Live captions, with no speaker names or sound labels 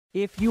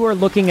If you are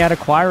looking at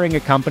acquiring a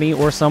company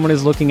or someone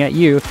is looking at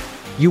you,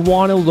 you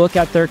want to look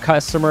at their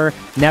customer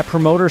net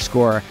promoter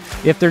score.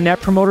 If their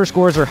net promoter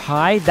scores are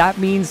high, that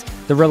means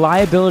the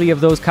reliability of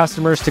those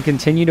customers to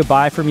continue to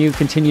buy from you,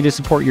 continue to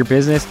support your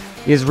business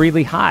is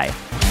really high.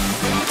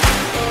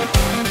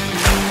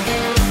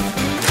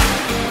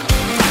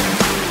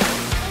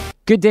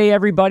 Good day,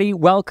 everybody.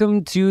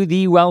 Welcome to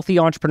the Wealthy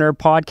Entrepreneur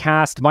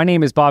Podcast. My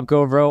name is Bob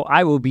Govro.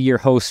 I will be your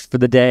host for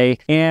the day,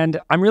 and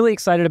I'm really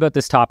excited about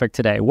this topic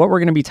today. What we're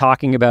going to be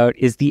talking about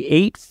is the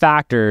 8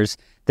 factors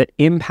that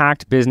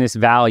impact business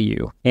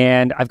value.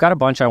 And I've got a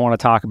bunch I want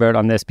to talk about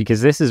on this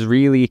because this is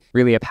really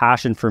a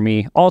passion for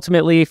me.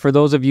 Ultimately, for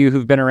those of you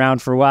who've been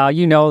around for a while,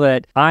 you know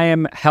that I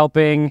am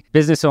helping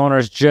business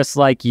owners just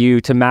like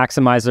you to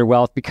maximize their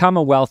wealth, become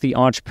a wealthy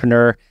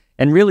entrepreneur,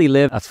 and really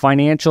live a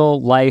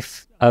financial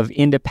life of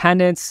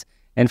independence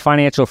and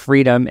financial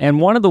freedom.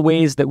 And one of the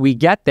ways that we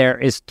get there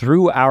is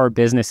through our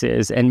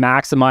businesses and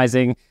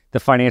maximizing the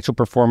financial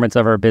performance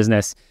of our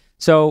business.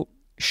 So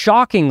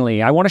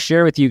shockingly, I want to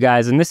share with you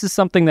guys, and this is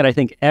something that I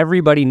think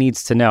everybody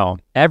needs to know.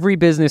 Every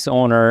business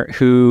owner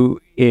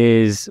who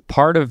is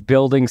part of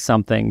building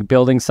something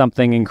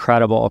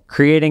incredible,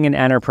 creating an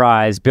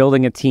enterprise,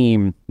 building a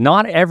team,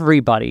 not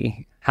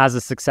everybody has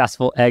a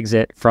successful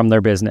exit from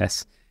their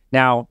business.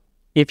 Now,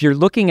 if you're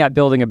looking at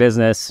building a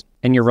business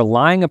and you're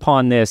relying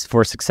upon this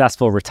for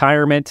successful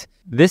retirement,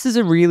 this is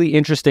a really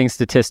interesting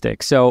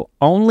statistic. So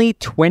only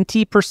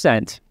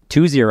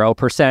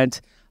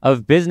 20%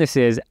 of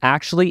businesses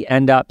actually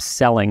end up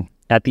selling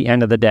at the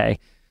end of the day.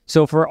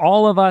 So for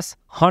all of us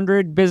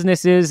 100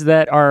 businesses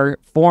that are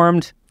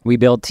formed, we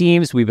build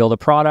teams, we build a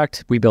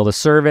product, we build a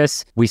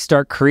service, we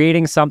start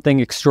creating something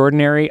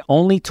extraordinary.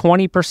 Only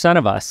 20%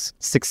 of us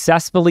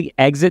successfully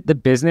exit the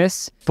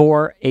business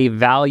for a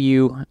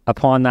value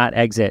upon that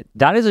exit.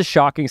 That is a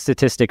shocking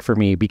statistic for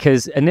me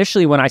because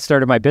initially when I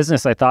started my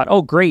business, I thought,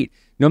 oh, great.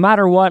 No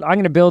matter what, I'm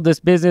going to build this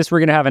business.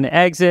 We're going to have an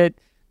exit.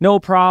 No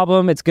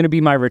problem. It's going to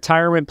be my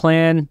retirement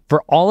plan.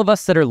 For all of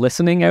us that are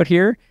listening out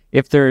here,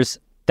 if there's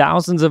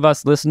thousands of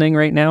us listening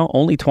right now,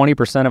 only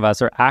 20% of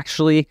us are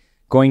actually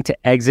going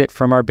to exit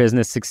from our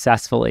business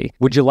successfully.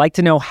 Would you like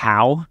to know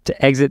how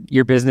to exit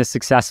your business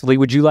successfully?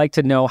 Would you like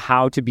to know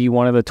how to be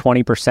one of the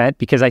 20%?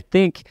 Because I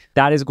think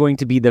that is going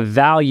to be the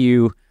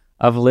value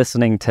of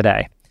listening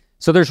today.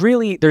 So there's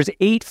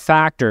 8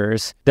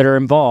 factors that are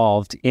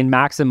involved in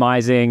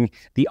maximizing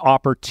the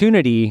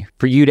opportunity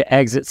for you to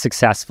exit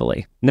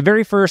successfully. And the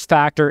very first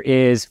factor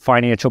is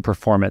financial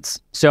performance.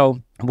 So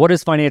what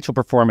does financial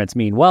performance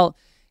mean? Well,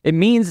 it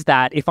means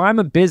that if I'm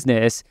a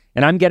business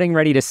and I'm getting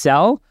ready to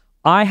sell,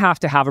 I have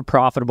to have a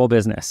profitable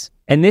business.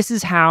 And this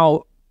is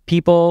how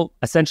people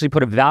essentially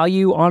put a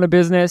value on a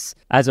business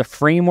as a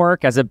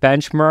framework, as a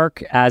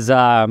benchmark, as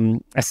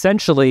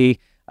essentially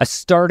a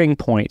starting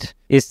point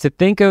is to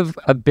think of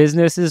a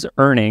business's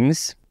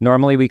earnings.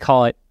 Normally we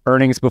call it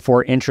earnings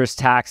before interest,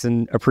 tax,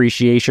 and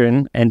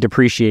appreciation and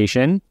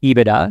depreciation,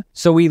 EBITDA.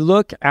 So we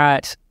look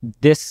at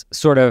this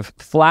sort of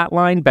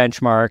flatline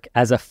benchmark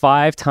as a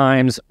 5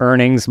 times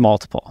earnings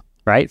multiple.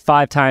 Right?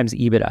 5 times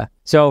EBITDA.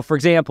 So for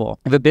example,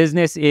 if a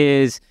business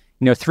is,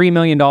 $3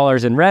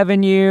 million in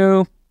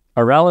revenue,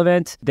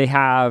 irrelevant. They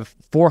have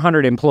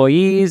 400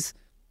 employees,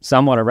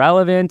 somewhat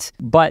irrelevant,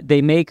 but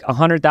they make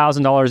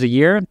 $100,000 a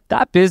year.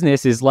 That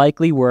business is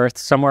likely worth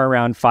somewhere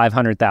around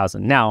 $500,000.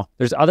 Now,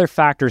 there's other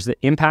factors that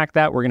impact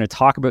that. We're going to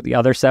talk about the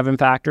other 7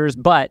 factors,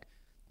 but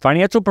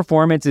financial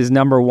performance is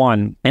number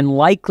 1 and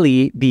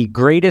likely the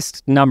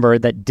greatest number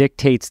that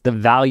dictates the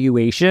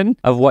valuation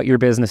of what your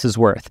business is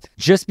worth.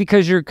 Just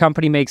because your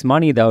company makes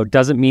money, though,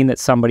 doesn't mean that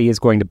somebody is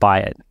going to buy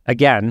it.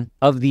 Again,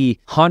 of the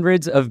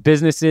hundreds of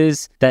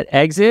businesses that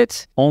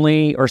exit,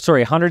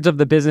 hundreds of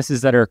the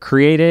businesses that are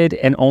created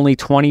and only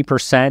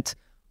 20%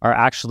 are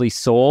actually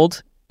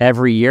sold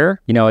every year,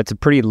 it's a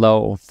pretty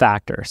low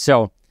factor.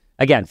 So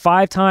again,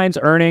 5 times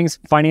earnings,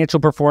 financial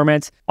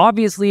performance.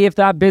 Obviously, if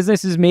that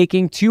business is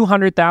making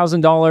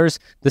 $200,000,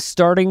 the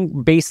starting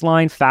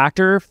baseline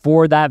factor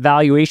for that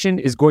valuation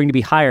is going to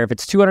be higher. If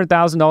it's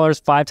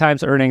 $200,000, 5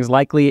 times earnings,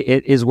 likely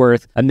it is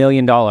worth $1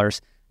 million.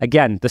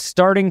 Again, the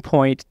starting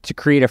point to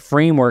create a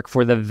framework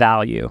for the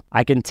value.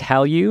 I can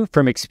tell you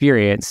from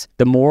experience,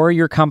 the more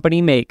your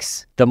company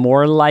makes, the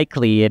more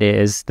likely it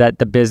is that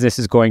the business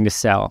is going to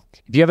sell.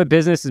 If you have a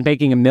business that's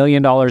making $1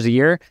 million a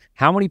year,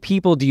 how many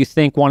people do you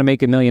think want to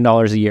make $1 million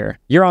a year?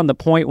 You're on the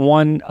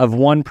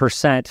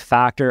 0.1%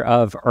 factor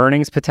of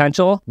earnings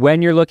potential.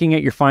 When you're looking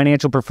at your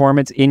financial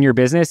performance in your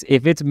business,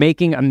 if it's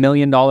making $1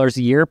 million a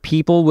year,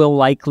 people will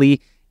likely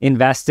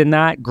invest in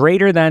that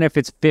greater than if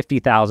it's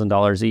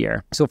 $50,000 a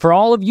year. So for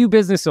all of you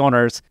business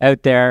owners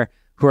out there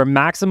who are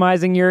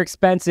maximizing your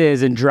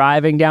expenses and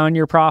driving down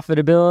your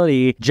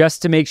profitability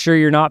just to make sure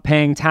you're not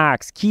paying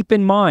tax, keep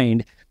in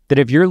mind that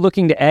if you're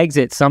looking to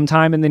exit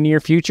sometime in the near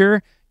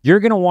future, you're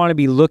going to want to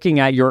be looking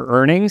at your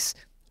earnings,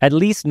 at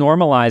least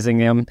normalizing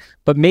them,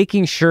 but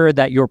making sure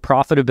that your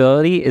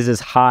profitability is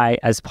as high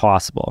as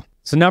possible.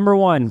 So number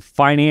 1,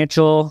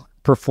 financial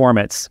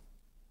performance.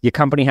 Your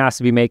company has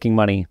to be making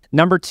money.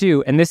 Number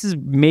 2, and this is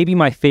maybe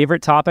my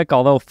favorite topic,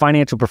 although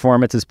financial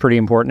performance is pretty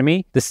important to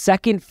me. The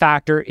second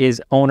factor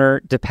is owner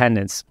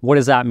dependence. What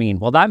does that mean?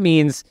 Well, that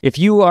means if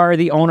you are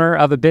the owner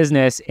of a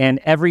business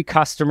and every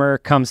customer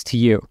comes to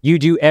you, you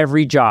do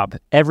every job,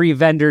 every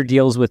vendor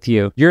deals with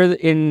you.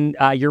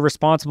 You're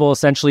responsible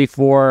essentially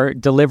for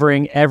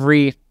delivering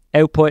every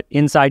output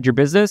inside your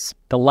business,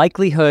 the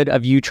likelihood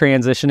of you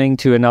transitioning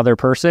to another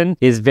person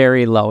is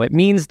very low. It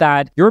means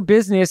that your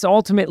business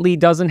ultimately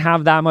doesn't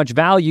have that much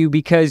value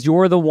because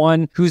you're the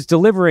one who's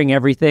delivering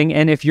everything.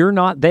 And if you're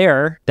not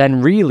there,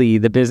 then really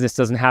the business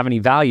doesn't have any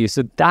value.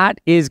 So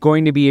that is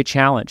going to be a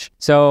challenge.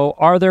 So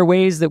are there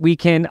ways that we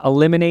can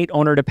eliminate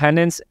owner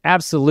dependence?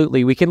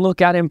 Absolutely. We can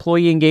look at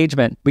employee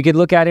engagement. We could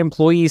look at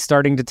employees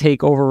starting to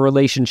take over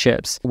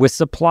relationships with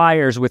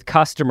suppliers, with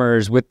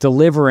customers, with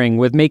delivering,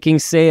 with making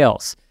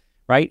sales.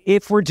 Right?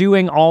 If we're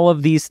doing all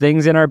of these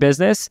things in our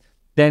business,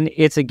 then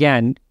it's,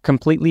 again,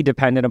 completely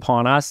dependent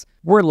upon us.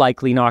 We're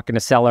likely not going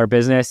to sell our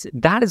business.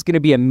 That is going to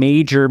be a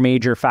major,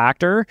 major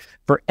factor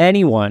for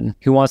anyone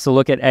who wants to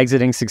look at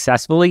exiting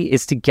successfully,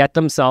 is to get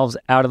themselves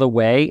out of the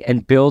way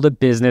and build a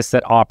business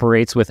that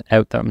operates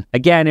without them.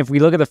 Again, if we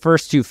look at the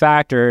first 2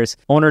 factors,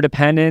 owner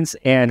dependence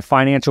and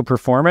financial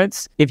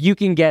performance, if you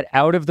can get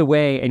out of the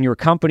way and your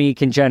company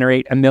can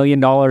generate $1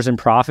 million in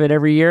profit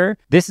every year,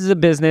 this is a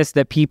business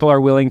that people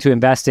are willing to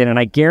invest in. And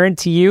I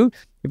guarantee you,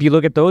 if you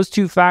look at those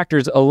 2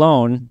 factors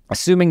alone,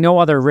 assuming no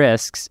other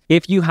risks,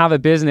 if you have a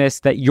business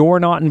that you're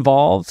not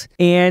involved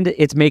and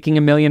it's making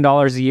 $1 million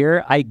a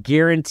year, I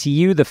guarantee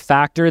you the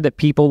factor that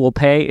people will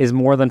pay is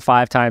more than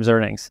 5 times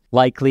earnings,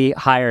 likely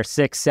higher,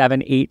 6,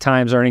 7, 8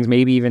 times earnings,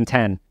 maybe even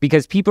 10,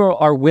 because people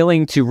are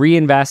willing to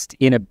reinvest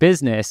in a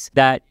business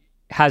that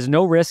has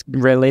no risk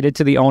related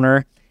to the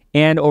owner.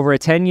 And over a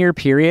 10-year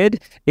period,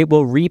 it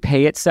will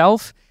repay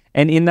itself.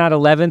 And in that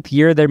 11th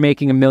year, they're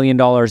making $1 million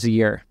a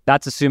year.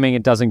 That's assuming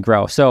it doesn't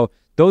grow. So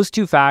those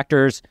 2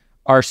 factors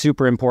are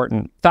super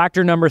important.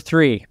 Factor number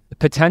 3,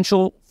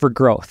 potential for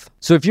growth.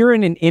 So if you're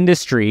in an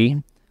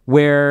industry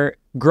where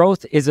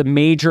growth is a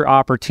major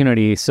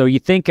opportunity, so you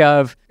think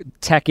of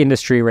tech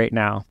industry right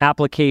now,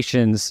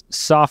 applications,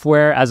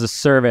 software as a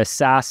service,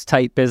 SaaS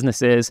type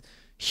businesses,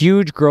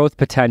 huge growth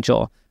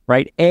potential,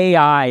 right?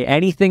 AI,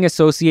 anything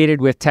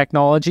associated with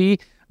technology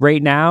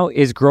right now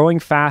is growing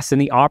fast, and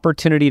the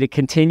opportunity to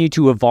continue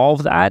to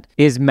evolve that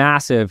is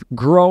massive,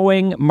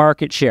 growing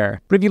market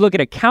share. But if you look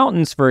at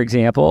accountants, for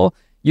example,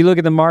 you look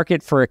at the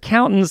market for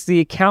accountants,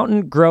 the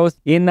accountant growth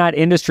in that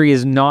industry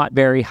is not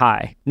very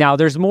high. Now,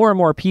 there's more and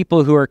more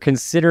people who are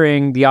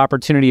considering the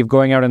opportunity of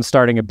going out and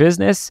starting a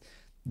business.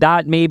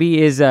 That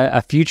maybe is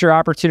a future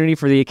opportunity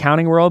for the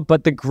accounting world,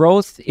 but the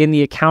growth in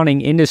the accounting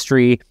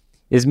industry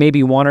is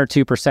maybe 1 or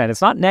 2%.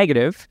 It's not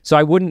negative, so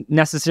I wouldn't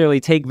necessarily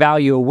take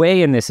value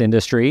away in this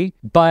industry,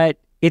 but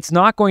it's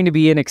not going to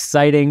be an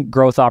exciting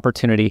growth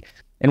opportunity.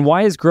 And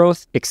why is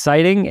growth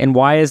exciting, and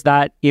why is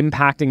that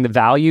impacting the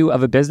value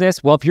of a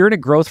business? Well, if you're in a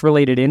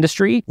growth-related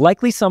industry,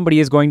 likely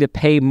somebody is going to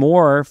pay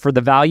more for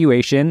the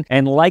valuation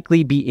and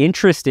likely be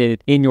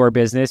interested in your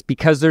business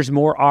because there's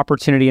more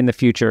opportunity in the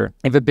future.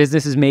 If a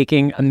business is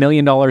making $1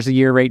 million a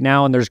year right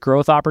now and there's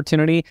growth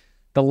opportunity,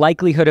 the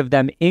likelihood of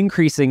them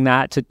increasing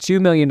that to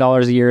 $2 million a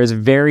year is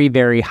very,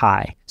 very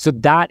high. So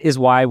that is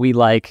why we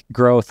like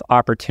growth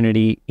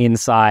opportunity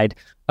inside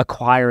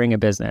acquiring a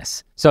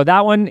business. So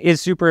that one is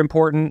super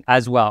important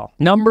as well.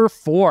 Number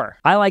 4,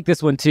 I like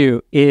this one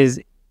too, is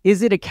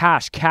it a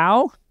cash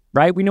cow,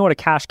 right? We know what a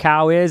cash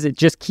cow is. It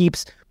just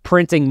keeps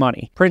printing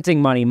money.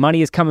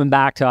 Money is coming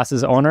back to us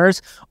as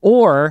owners.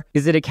 Or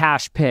is it a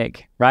cash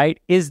pig, right?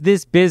 Is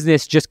this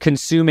business just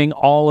consuming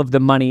all of the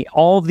money?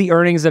 All of the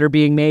earnings that are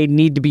being made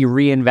need to be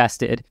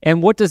reinvested.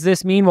 And what does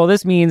this mean? Well,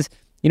 this means,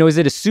 is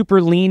it a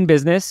super lean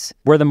business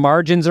where the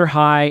margins are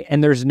high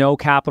and there's no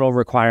capital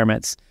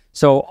requirements?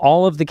 So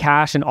all of the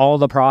cash and all of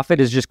the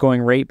profit is just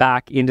going right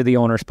back into the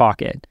owner's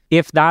pocket.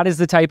 If that is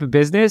the type of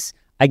business,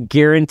 I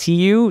guarantee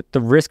you the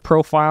risk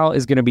profile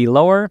is going to be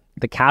lower,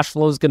 the cash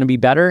flow is going to be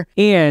better,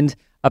 and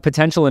a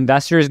potential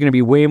investor is going to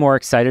be way more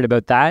excited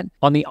about that.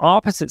 On the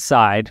opposite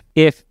side,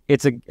 if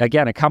it's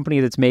a company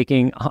that's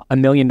making $1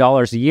 million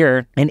a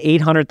year and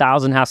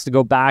 $800,000 has to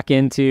go back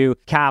into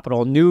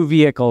capital, new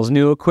vehicles,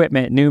 new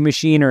equipment, new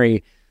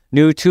machinery,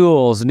 new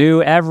tools,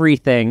 new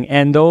everything,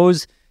 and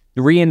those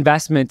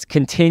reinvestments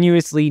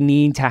continuously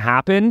need to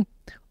happen,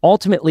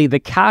 ultimately the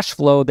cash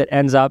flow that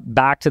ends up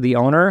back to the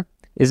owner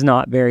is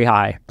not very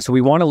high. So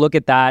we want to look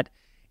at that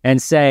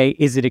and say,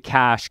 is it a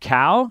cash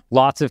cow?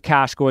 Lots of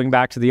cash going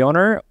back to the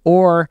owner,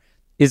 or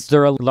is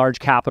there a large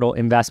capital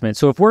investment?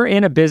 So if we're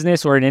in a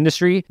business or an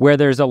industry where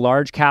there's a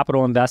large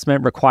capital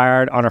investment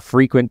required on a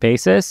frequent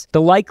basis,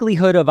 the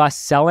likelihood of us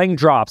selling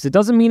drops. It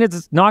doesn't mean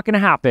it's not going to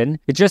happen.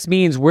 It just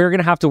means we're going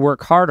to have to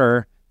work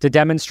harder to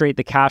demonstrate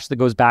the cash that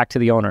goes back to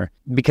the owner.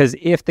 Because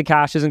if the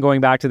cash isn't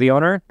going back to the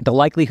owner, the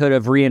likelihood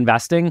of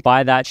reinvesting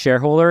by that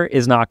shareholder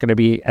is not going to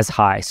be as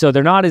high. So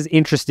they're not as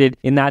interested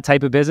in that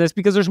type of business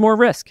because there's more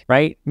risk,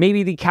 right?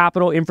 Maybe the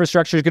capital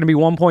infrastructure is going to be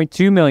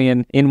 1.2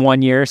 million in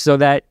 1 year, so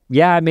that,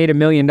 yeah, I made $1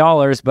 million,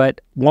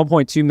 but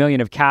 1.2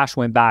 million of cash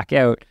went back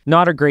out.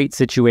 Not a great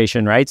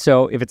situation, right?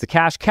 So if it's a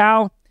cash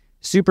cow,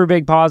 super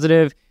big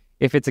positive.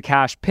 If it's a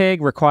cash pig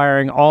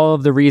requiring all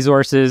of the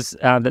resources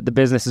that the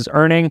business is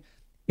earning,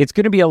 it's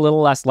going to be a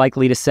little less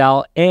likely to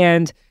sell.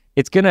 And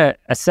it's going to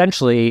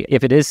essentially,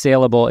 if it is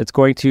saleable, it's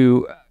going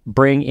to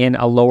bring in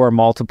a lower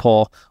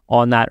multiple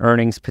on that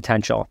earnings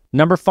potential.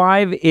 Number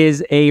 5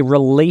 is a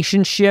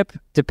relationship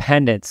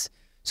dependence.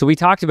 So we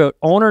talked about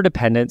owner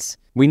dependence.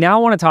 We now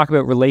want to talk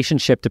about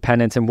relationship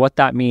dependence and what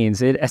that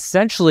means. It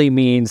essentially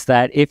means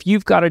that if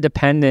you've got a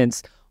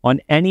dependence on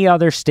any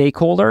other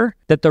stakeholder,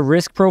 that the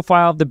risk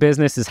profile of the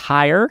business is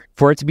higher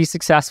for it to be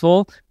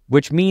successful,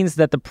 which means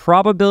that the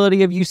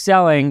probability of you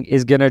selling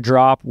is going to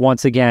drop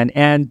once again,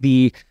 and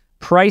the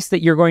price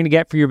that you're going to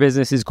get for your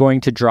business is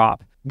going to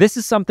drop. This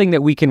is something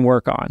that we can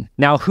work on.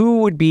 Now, who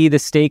would be the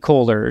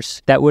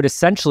stakeholders that would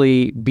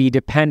essentially be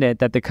dependent,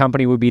 that the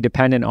company would be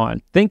dependent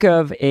on? Think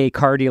of a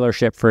car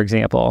dealership, for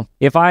example.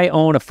 If I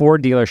own a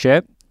Ford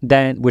dealership,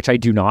 then, which I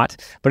do not,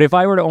 but if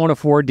I were to own a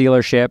Ford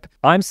dealership,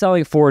 I'm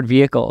selling Ford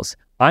vehicles.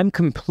 I'm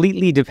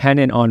completely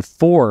dependent on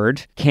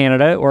Ford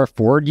Canada or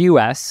Ford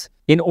US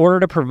in order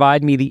to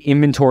provide me the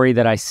inventory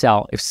that I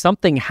sell. If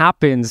something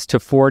happens to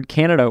Ford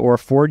Canada or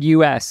Ford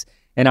US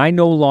and I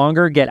no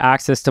longer get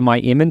access to my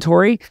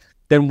inventory,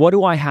 then what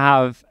do I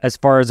have as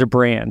far as a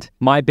brand?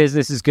 My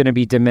business is going to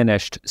be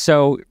diminished.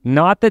 So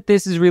not that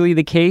this is really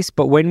the case,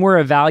 but when we're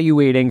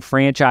evaluating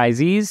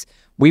franchisees,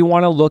 we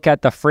want to look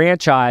at the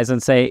franchise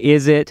and say,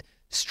 is it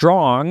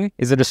strong?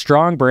 Is it a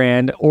strong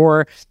brand?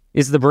 Or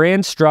is the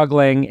brand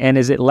struggling, and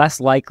is it less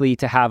likely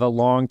to have a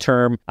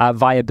long-term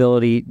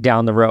viability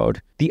down the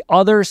road? The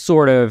other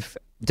sort of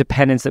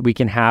dependence that we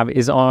can have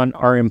is on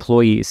our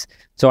employees.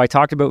 So I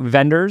talked about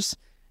vendors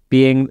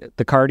being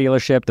the car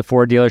dealership, the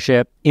Ford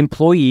dealership.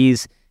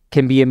 Employees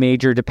can be a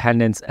major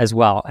dependence as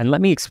well. And let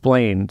me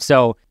explain.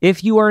 So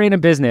if you are in a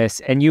business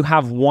and you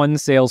have one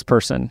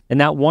salesperson, and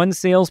that one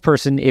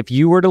salesperson, if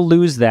you were to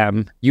lose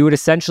them, you would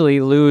essentially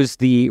lose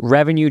the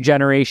revenue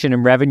generation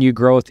and revenue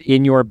growth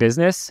in your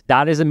business.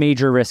 That is a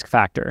major risk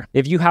factor.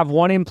 If you have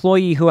one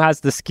employee who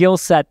has the skill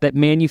set that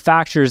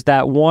manufactures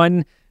that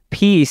one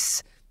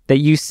piece that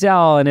you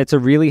sell and it's a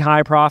really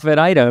high profit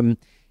item,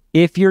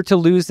 if you're to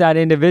lose that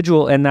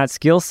individual and that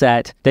skill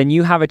set, then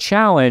you have a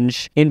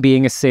challenge in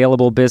being a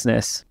saleable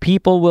business.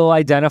 People will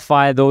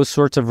identify those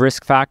sorts of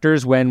risk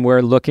factors when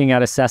we're looking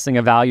at assessing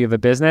a value of a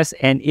business.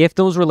 And if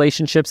those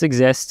relationships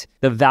exist,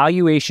 the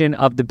valuation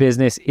of the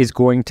business is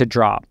going to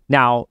drop.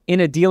 Now, in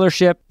a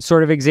dealership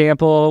sort of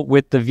example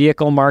with the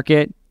vehicle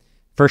market,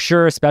 for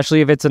sure,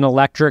 especially if it's an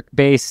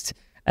electric-based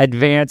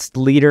advanced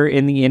leader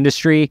in the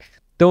industry,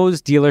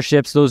 those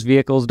dealerships, those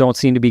vehicles don't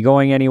seem to be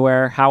going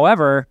anywhere.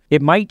 However,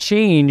 it might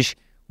change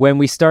when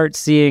we start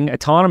seeing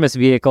autonomous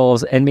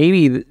vehicles and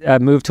maybe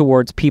move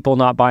towards people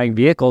not buying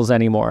vehicles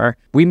anymore.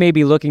 We may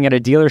be looking at a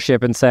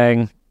dealership and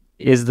saying,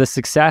 is the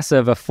success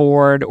of a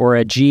Ford or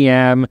a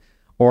GM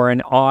or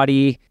an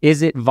Audi,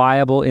 is it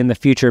viable in the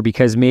future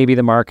because maybe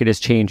the market is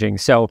changing?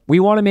 So we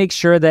want to make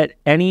sure that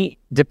any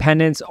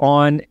dependence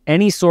on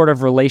any sort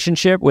of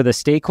relationship with a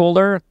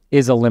stakeholder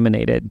is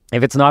eliminated.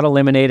 If it's not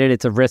eliminated,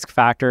 it's a risk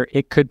factor.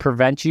 It could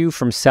prevent you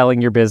from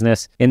selling your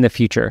business in the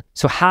future.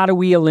 So how do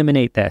we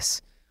eliminate this?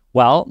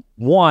 Well,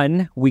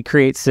 one, we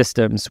create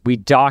systems. We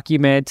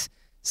document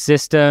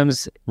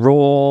systems,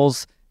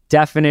 roles,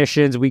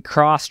 definitions. We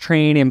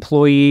cross-train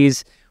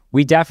employees.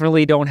 We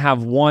definitely don't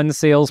have one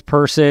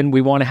salesperson.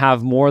 We want to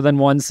have more than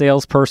one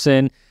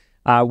salesperson.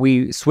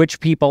 We switch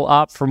people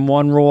up from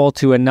one role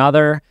to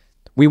another.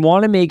 We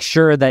want to make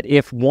sure that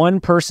if one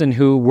person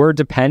who we're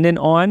dependent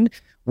on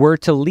were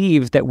to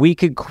leave, that we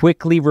could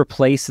quickly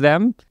replace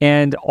them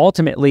and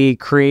ultimately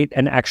create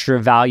an extra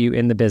value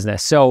in the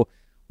business. So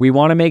we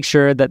want to make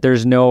sure that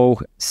there's no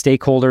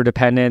stakeholder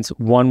dependence,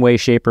 one way,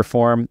 shape, or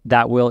form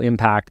that will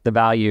impact the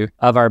value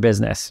of our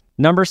business.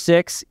 Number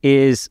 6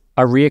 is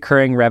a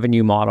reoccurring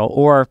revenue model,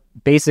 or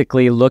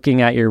basically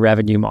looking at your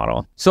revenue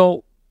model.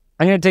 So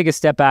I'm going to take a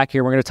step back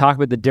here. We're going to talk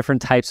about the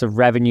different types of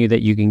revenue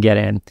that you can get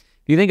in.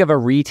 If you think of a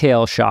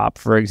retail shop,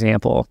 for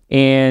example,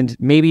 and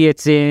maybe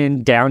it's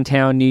in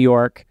downtown New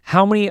York,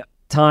 how many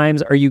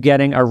times are you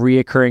getting a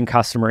reoccurring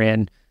customer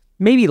in?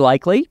 Maybe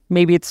likely,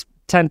 maybe it's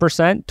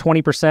 10%,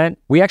 20%.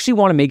 We actually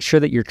want to make sure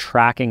that you're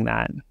tracking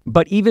that.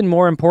 But even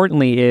more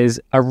importantly is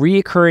a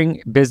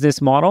reoccurring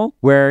business model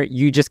where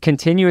you just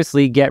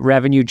continuously get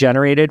revenue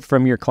generated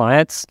from your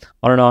clients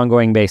on an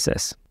ongoing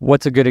basis.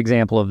 What's a good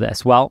example of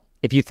this? Well,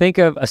 if you think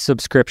of a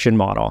subscription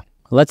model,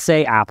 let's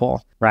say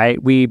Apple.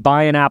 right? We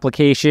buy an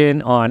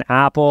application on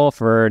Apple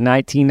for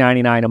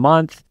 $19.99 a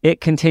month.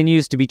 It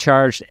continues to be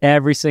charged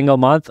every single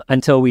month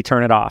until we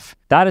turn it off.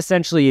 That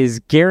essentially is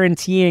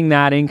guaranteeing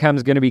that income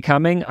is going to be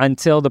coming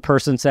until the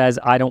person says,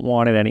 I don't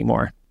want it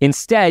anymore.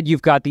 Instead,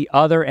 you've got the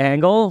other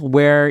angle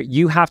where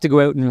you have to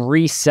go out and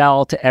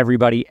resell to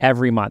everybody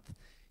every month.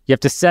 You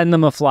have to send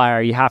them a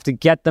flyer. You have to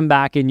get them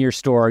back in your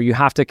store. You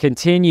have to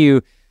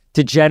continue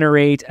to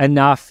generate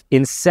enough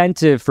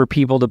incentive for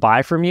people to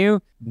buy from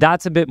you.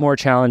 That's a bit more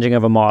challenging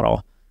of a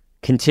model.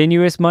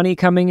 Continuous money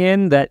coming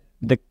in that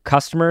the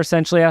customer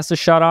essentially has to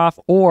shut off,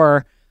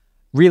 or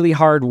really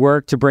hard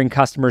work to bring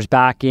customers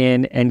back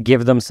in and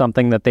give them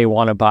something that they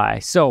want to buy.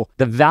 So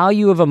the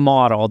value of a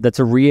model that's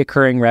a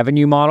reoccurring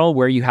revenue model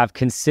where you have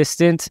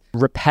consistent,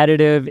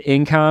 repetitive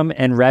income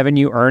and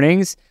revenue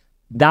earnings,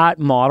 that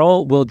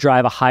model will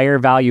drive a higher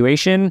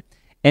valuation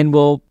and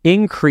will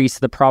increase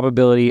the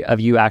probability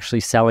of you actually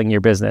selling your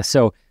business.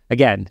 So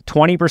again,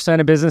 20%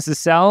 of businesses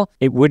sell.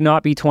 It would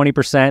not be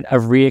 20%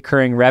 of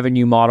reoccurring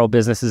revenue model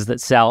businesses that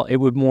sell. It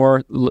would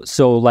more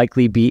so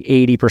likely be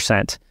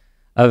 80%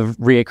 of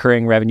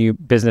reoccurring revenue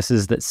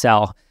businesses that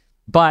sell.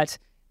 But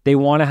they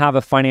want to have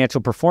a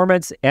financial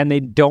performance and they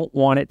don't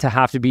want it to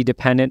have to be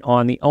dependent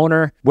on the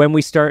owner. When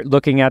we start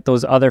looking at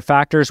those other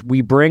factors,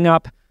 we bring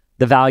up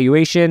the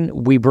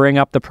valuation, we bring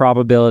up the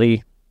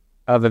probability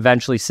of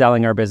eventually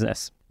selling our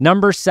business.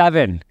 Number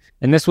 7,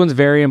 and this one's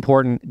very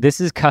important.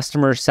 This is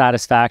customer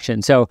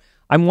satisfaction. So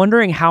I'm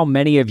wondering how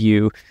many of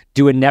you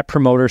do a net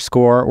promoter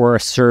score or a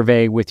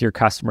survey with your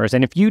customers.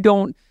 And if you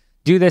don't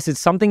do this, it's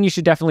something you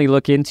should definitely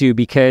look into,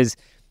 because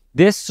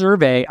this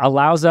survey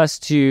allows us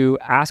to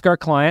ask our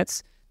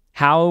clients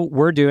how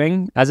we're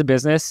doing as a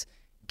business,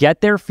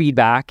 get their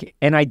feedback,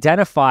 and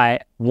identify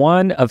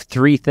one of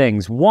 3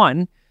 things.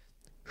 1,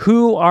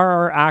 who are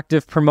our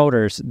active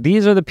promoters?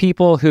 These are the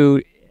people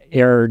who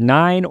are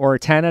 9 or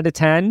 10 out of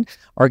 10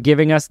 are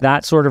giving us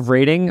that sort of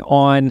rating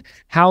on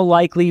how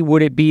likely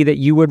would it be that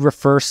you would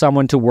refer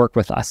someone to work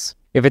with us.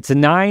 If it's a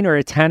 9 or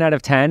a 10 out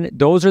of 10,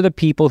 those are the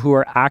people who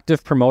are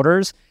active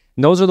promoters.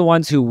 And those are the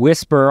ones who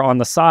whisper on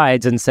the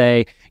sides and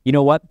say, you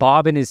know what,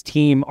 Bob and his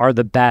team are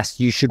the best.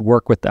 You should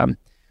work with them.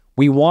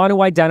 We want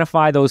to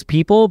identify those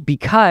people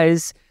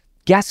because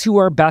guess who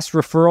our best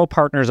referral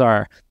partners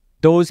are?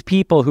 Those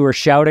people who are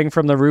shouting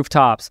from the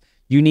rooftops,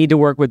 you need to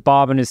work with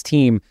Bob and his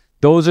team.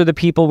 Those are the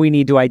people we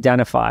need to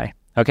identify.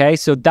 Okay,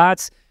 so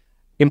that's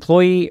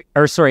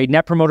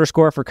net promoter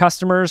score for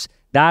customers.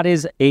 That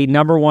is a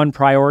number 1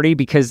 priority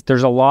because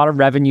there's a lot of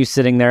revenue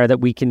sitting there that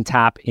we can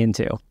tap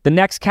into. The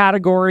next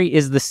category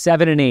is the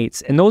 7 and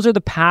 8s, and those are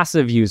the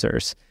passive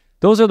users.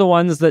 Those are the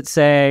ones that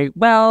say,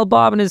 well,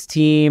 Bob and his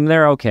team,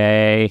 they're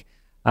okay.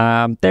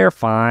 They're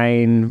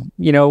fine.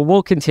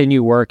 We'll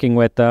continue working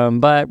with them,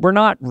 but we're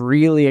not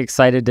really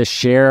excited to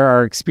share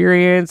our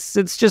experience.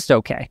 It's just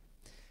okay.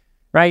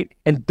 Right?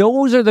 And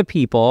those are the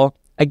people,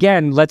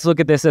 again, let's look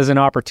at this as an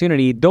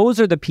opportunity. Those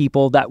are the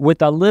people that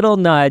with a little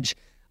nudge,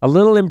 a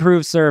little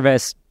improved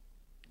service,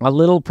 a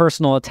little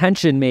personal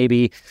attention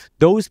maybe,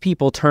 those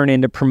people turn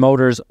into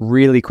promoters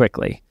really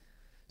quickly.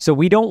 So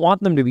we don't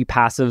want them to be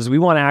passives. We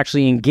want to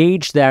actually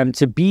engage them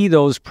to be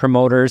those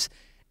promoters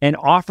and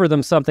offer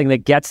them something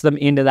that gets them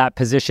into that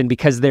position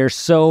because they're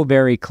so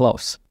very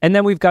close. And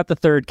then we've got the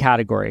 3rd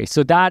category.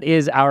 So that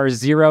is our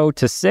 0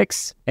 to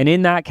 6. And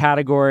in that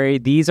category,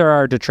 these are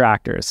our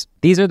detractors.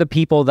 These are the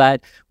people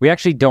that we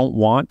actually don't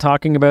want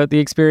talking about the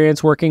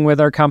experience working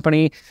with our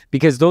company,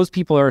 because those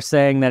people are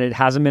saying that it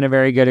hasn't been a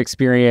very good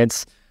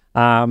experience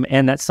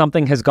and that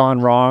something has gone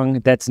wrong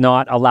that's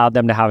not allowed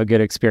them to have a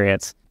good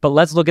experience. But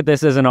let's look at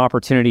this as an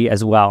opportunity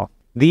as well.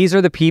 These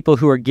are the people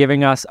who are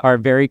giving us our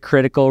very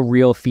critical,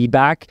 real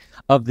feedback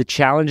of the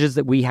challenges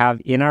that we have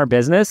in our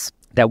business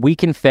that we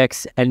can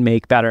fix and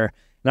make better.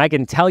 And I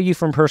can tell you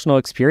from personal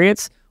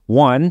experience,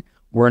 1,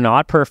 we're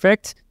not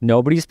perfect.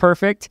 Nobody's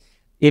perfect.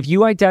 If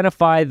you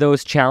identify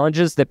those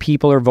challenges that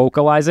people are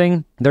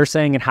vocalizing, they're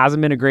saying it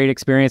hasn't been a great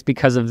experience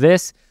because of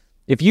this.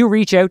 If you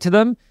reach out to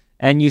them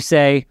and you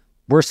say,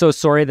 we're so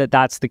sorry that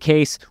that's the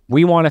case.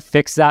 We want to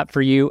fix that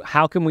for you.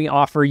 How can we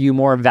offer you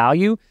more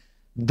value?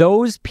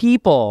 Those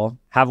people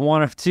have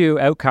one of 2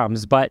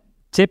 outcomes, but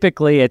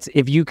typically it's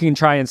if you can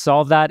try and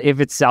solve that,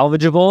 if it's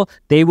salvageable,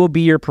 they will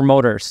be your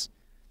promoters.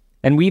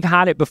 And we've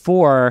had it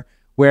before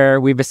where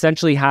we've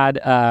essentially had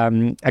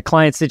a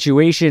client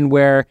situation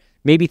where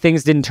maybe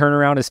things didn't turn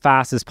around as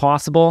fast as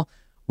possible.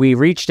 We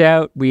reached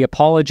out, we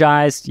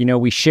apologized,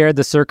 we shared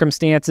the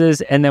circumstances,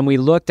 and then we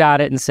looked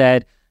at it and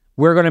said,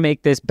 we're going to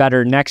make this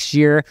better next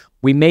year.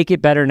 We make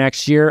it better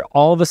next year.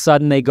 All of a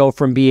sudden they go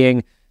from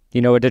being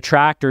a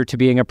detractor to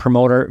being a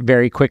promoter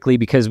very quickly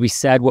because we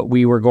said what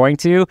we were going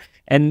to,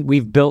 and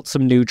we've built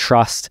some new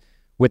trust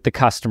with the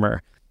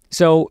customer.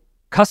 So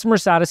customer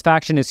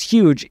satisfaction is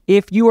huge.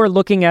 If you are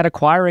looking at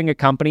acquiring a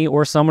company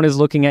or someone is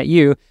looking at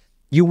you,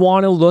 you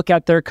want to look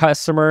at their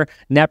customer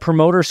net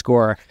promoter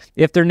score.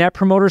 If their net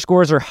promoter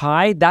scores are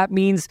high, that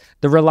means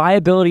the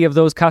reliability of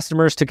those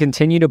customers to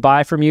continue to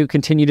buy from you,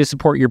 continue to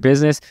support your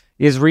business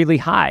is really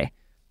high.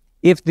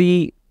 If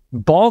the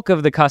bulk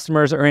of the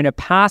customers are in a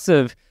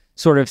passive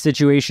sort of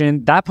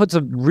situation, that puts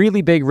a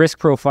really big risk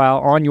profile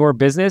on your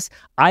business.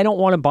 I don't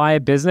want to buy a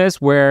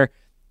business where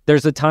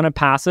there's a ton of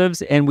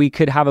passives and we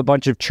could have a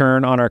bunch of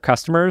churn on our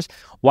customers.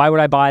 Why would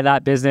I buy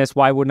that business?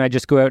 Why wouldn't I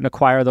just go out and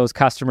acquire those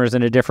customers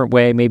in a different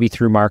way, maybe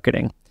through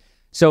marketing?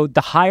 So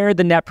the higher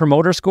the net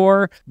promoter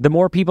score, the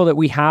more people that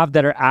we have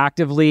that are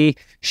actively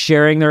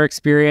sharing their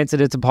experience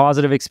and it's a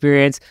positive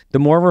experience, the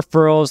more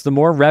referrals, the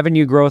more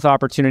revenue growth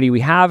opportunity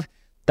we have,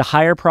 the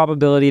higher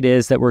probability it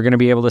is that we're going to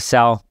be able to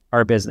sell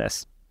our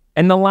business.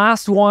 And the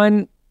last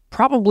one,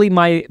 probably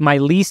my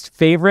least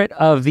favorite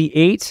of the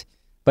 8,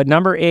 but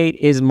number 8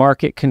 is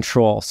market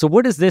control. So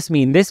what does this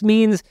mean? This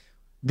means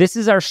this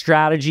is our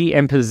strategy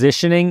and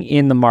positioning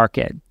in the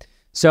market.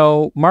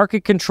 So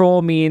market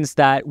control means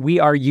that we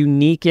are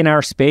unique in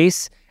our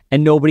space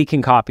and nobody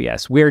can copy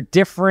us. We're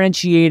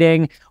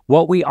differentiating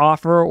what we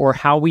offer or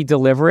how we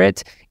deliver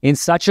it in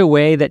such a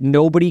way that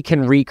nobody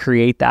can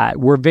recreate that.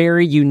 We're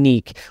very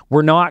unique.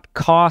 We're not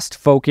cost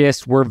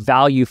focused, we're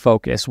value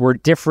focused. We're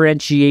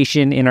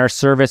differentiation in our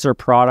service or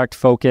product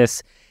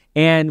focus.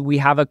 And we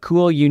have a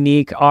cool,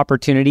 unique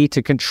opportunity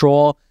to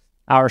control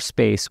our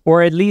space,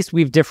 or at least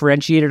we've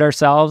differentiated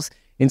ourselves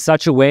in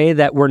such a way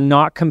that we're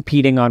not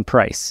competing on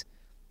price.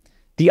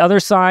 The other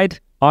side,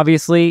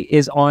 obviously,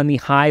 is on the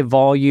high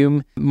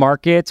volume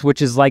markets,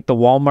 which is like the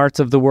Walmarts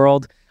of the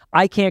world.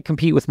 I can't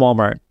compete with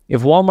Walmart.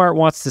 If Walmart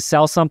wants to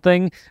sell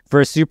something for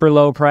a super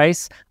low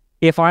price,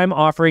 if I'm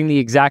offering the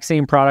exact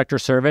same product or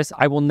service,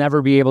 I will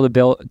never be able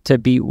to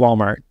beat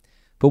Walmart.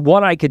 But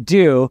what I could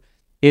do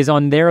is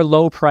on their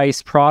low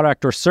price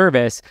product or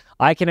service,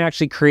 I can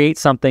actually create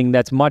something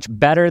that's much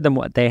better than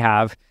what they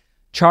have,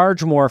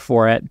 charge more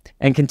for it,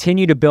 and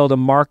continue to build a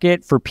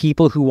market for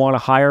people who want a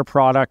higher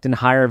product and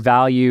higher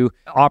value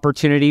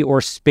opportunity or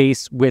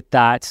space with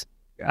that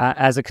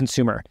as a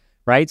consumer,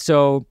 right?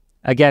 So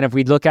again, if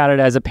we look at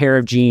it as a pair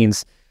of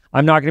jeans,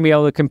 I'm not going to be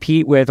able to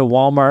compete with a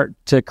Walmart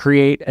to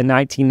create a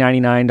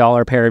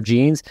 $19.99 pair of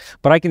jeans,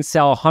 but I can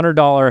sell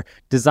 $100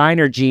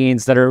 designer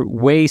jeans that are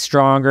way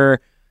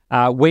stronger,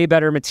 way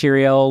better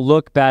material,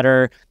 look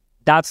better.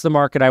 That's the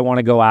market I want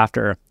to go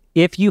after.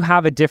 If you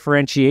have a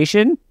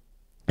differentiation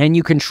and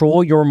you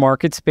control your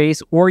market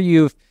space, or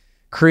you've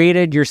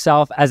created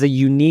yourself as a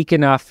unique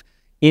enough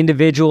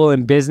individual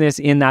and business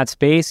in that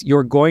space,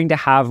 you're going to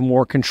have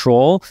more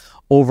control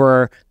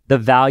over the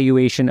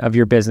valuation of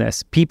your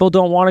business. People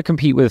don't want to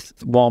compete with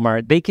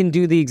Walmart. They can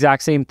do the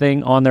exact same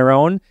thing on their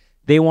own.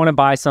 They want to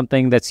buy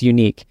something that's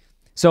unique.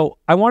 So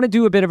I want to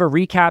do a bit of a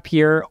recap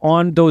here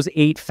on those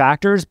 8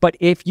 factors. But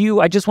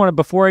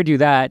before I do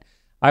that,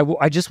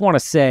 I just want to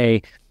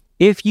say,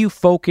 if you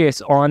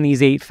focus on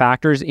these 8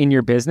 factors in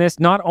your business,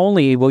 not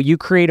only will you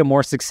create a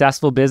more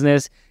successful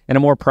business and a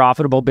more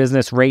profitable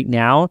business right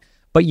now,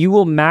 but you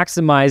will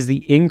maximize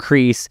the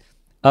increase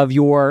of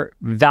your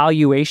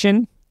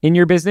valuation in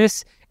your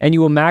business, and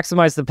you will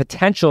maximize the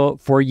potential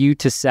for you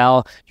to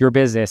sell your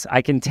business.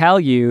 I can tell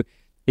you,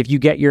 if you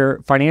get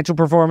your financial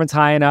performance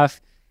high enough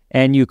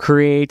and you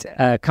create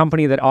a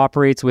company that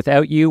operates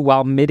without you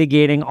while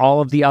mitigating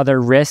all of the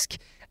other risk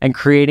and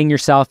creating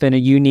yourself in a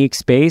unique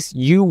space,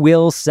 you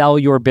will sell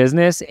your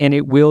business and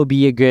it will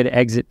be a good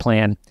exit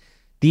plan.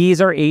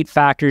 These are 8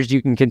 factors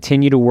you can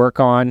continue to work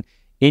on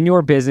in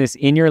your business,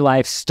 in your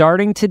life,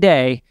 starting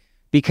today,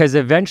 because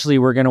eventually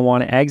we're going to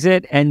want to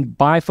exit. And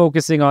by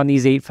focusing on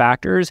these 8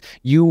 factors,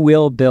 you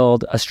will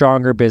build a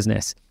stronger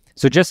business.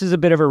 So just as a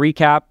bit of a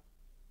recap,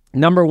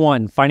 number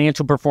 1,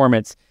 financial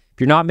performance. If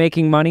you're not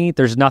making money,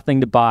 there's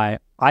nothing to buy.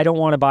 I don't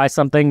want to buy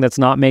something that's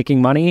not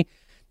making money.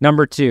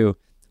 Number 2,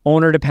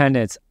 owner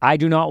dependence. I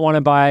do not want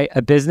to buy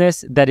a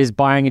business that is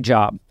buying a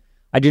job.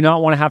 I do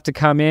not want to have to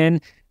come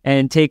in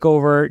and take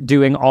over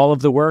doing all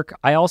of the work.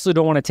 I also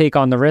don't want to take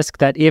on the risk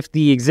that if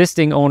the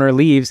existing owner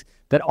leaves,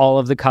 that all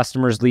of the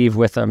customers leave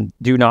with them.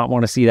 Do not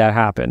want to see that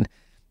happen.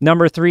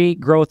 Number 3,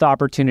 growth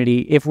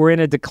opportunity. If we're in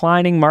a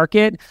declining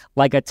market,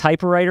 like a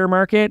typewriter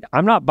market,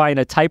 I'm not buying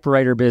a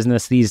typewriter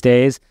business these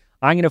days.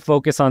 I'm going to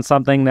focus on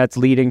something that's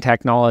leading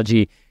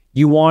technology.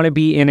 You want to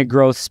be in a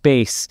growth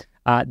space.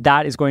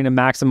 That is going to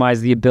maximize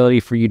the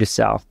ability for you to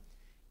sell.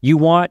 You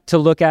want to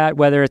look at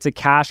whether it's a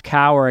cash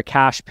cow or a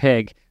cash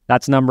pig.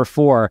 That's number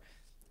 4.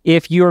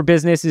 If your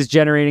business is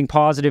generating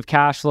positive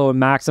cash flow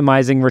and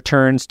maximizing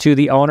returns to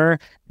the owner,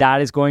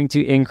 that is going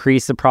to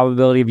increase the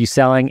probability of you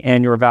selling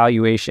and your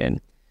valuation.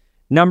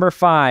 Number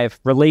 5,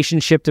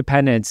 relationship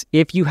dependence.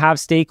 If you have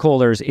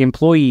stakeholders,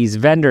 employees,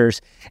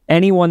 vendors,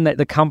 anyone that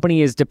the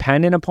company is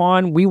dependent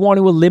upon, we want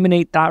to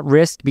eliminate that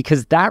risk,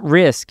 because that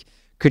risk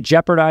could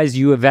jeopardize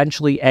you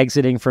eventually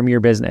exiting from your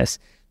business.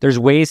 There's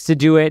ways to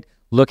do it,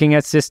 looking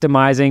at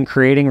systemizing,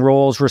 creating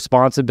roles,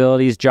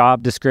 responsibilities,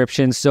 job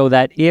descriptions, so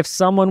that if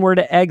someone were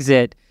to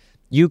exit,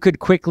 you could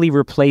quickly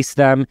replace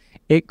them.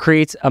 It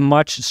creates a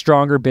much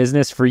stronger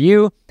business for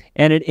you,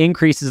 and it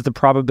increases the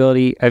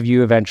probability of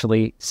you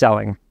eventually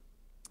selling.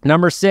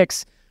 Number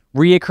 6,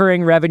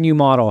 reoccurring revenue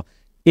model.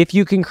 If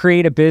you can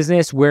create a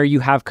business where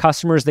you have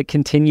customers that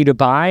continue to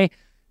buy,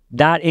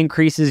 that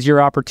increases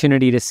your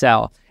opportunity to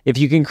sell. If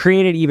you can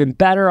create it even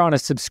better on a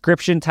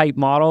subscription type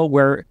model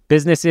where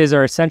businesses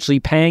are essentially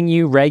paying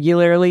you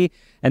regularly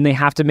and they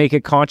have to make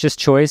a conscious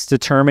choice to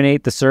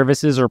terminate the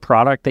services or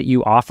product that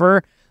you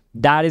offer,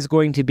 that is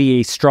going to be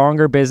a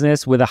stronger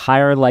business with a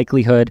higher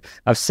likelihood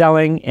of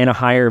selling and a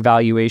higher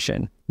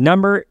valuation.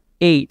 Number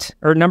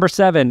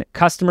 7,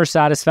 customer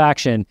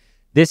satisfaction.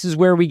 This is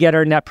where we get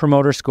our Net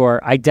Promoter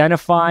Score.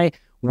 Identify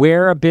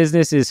where a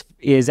business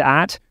is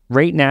at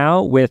right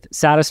now with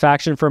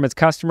satisfaction from its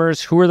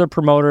customers. Who are the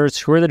promoters?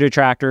 Who are the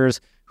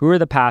detractors? Who are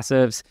the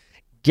passives?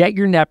 Get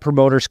your Net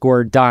Promoter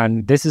Score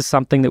done. This is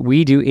something that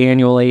we do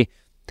annually,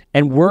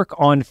 and work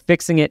on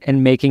fixing it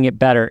and making it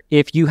better.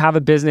 If you have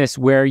a business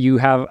where you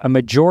have a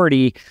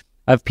majority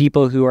of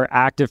people who are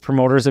active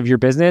promoters of your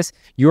business,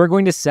 you are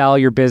going to sell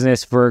your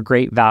business for a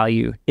great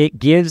value. It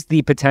gives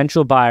the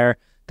potential buyer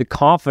the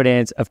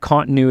confidence of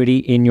continuity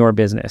in your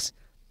business.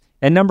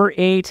 And number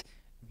 8,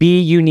 be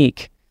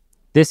unique.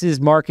 This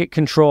is market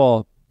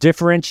control.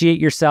 Differentiate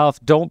yourself.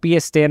 Don't be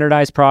a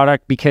standardized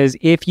product, because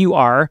if you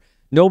are,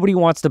 nobody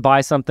wants to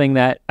buy something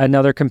that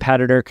another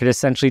competitor could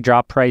essentially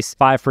drop price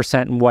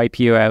 5% and wipe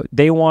you out.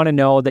 They want to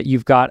know that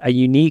you've got a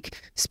unique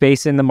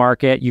space in the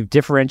market. You've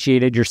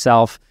differentiated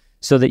yourself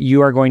so that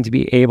you are going to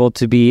be able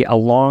to be a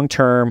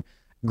long-term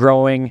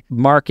growing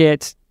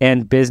market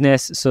and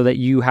business so that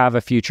you have a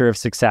future of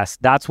success.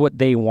 That's what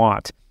they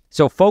want.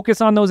 So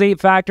focus on those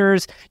 8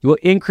 factors. You will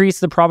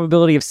increase the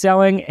probability of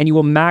selling, and you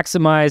will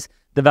maximize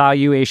the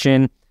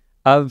valuation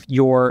of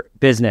your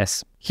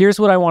business. Here's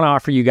what I want to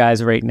offer you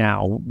guys right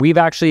now. We've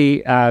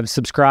actually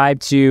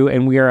subscribed to,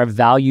 and we are a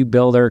value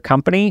builder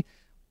company,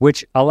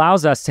 which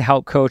allows us to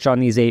help coach on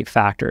these 8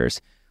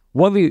 factors.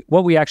 What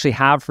we actually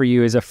have for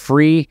you is a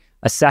free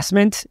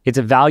assessment. It's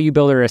a value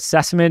builder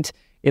assessment.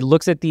 It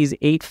looks at these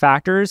 8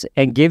 factors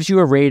and gives you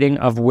a rating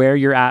of where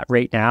you're at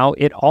right now.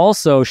 It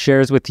also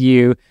shares with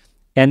you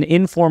an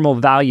informal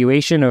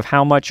valuation of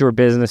how much your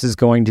business is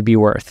going to be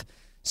worth.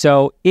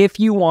 So if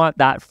you want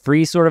that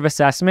free sort of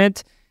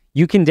assessment,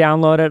 you can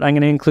download it. I'm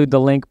going to include the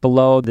link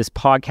below this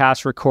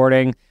podcast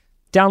recording.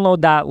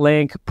 Download that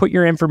link, put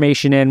your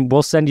information in.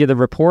 We'll send you the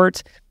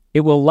report.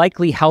 It will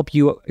likely help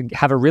you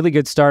have a really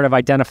good start of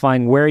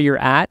identifying where you're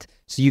at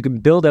so you can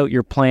build out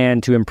your plan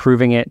to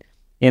improving it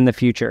in the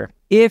future.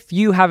 If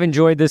you have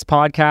enjoyed this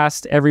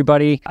podcast,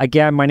 everybody,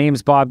 again, my name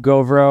is Bob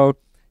Govro.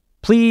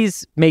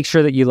 Please make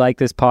sure that you like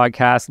this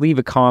podcast, leave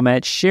a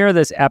comment, share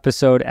this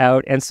episode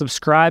out, and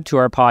subscribe to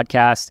our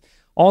podcast.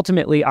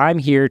 Ultimately, I'm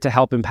here to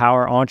help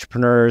empower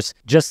entrepreneurs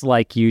just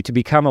like you to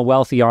become a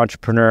wealthy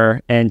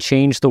entrepreneur and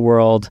change the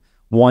world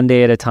one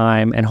day at a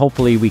time. And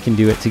hopefully we can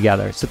do it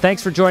together. So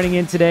thanks for joining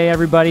in today,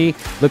 everybody.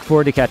 Look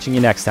forward to catching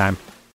you next time.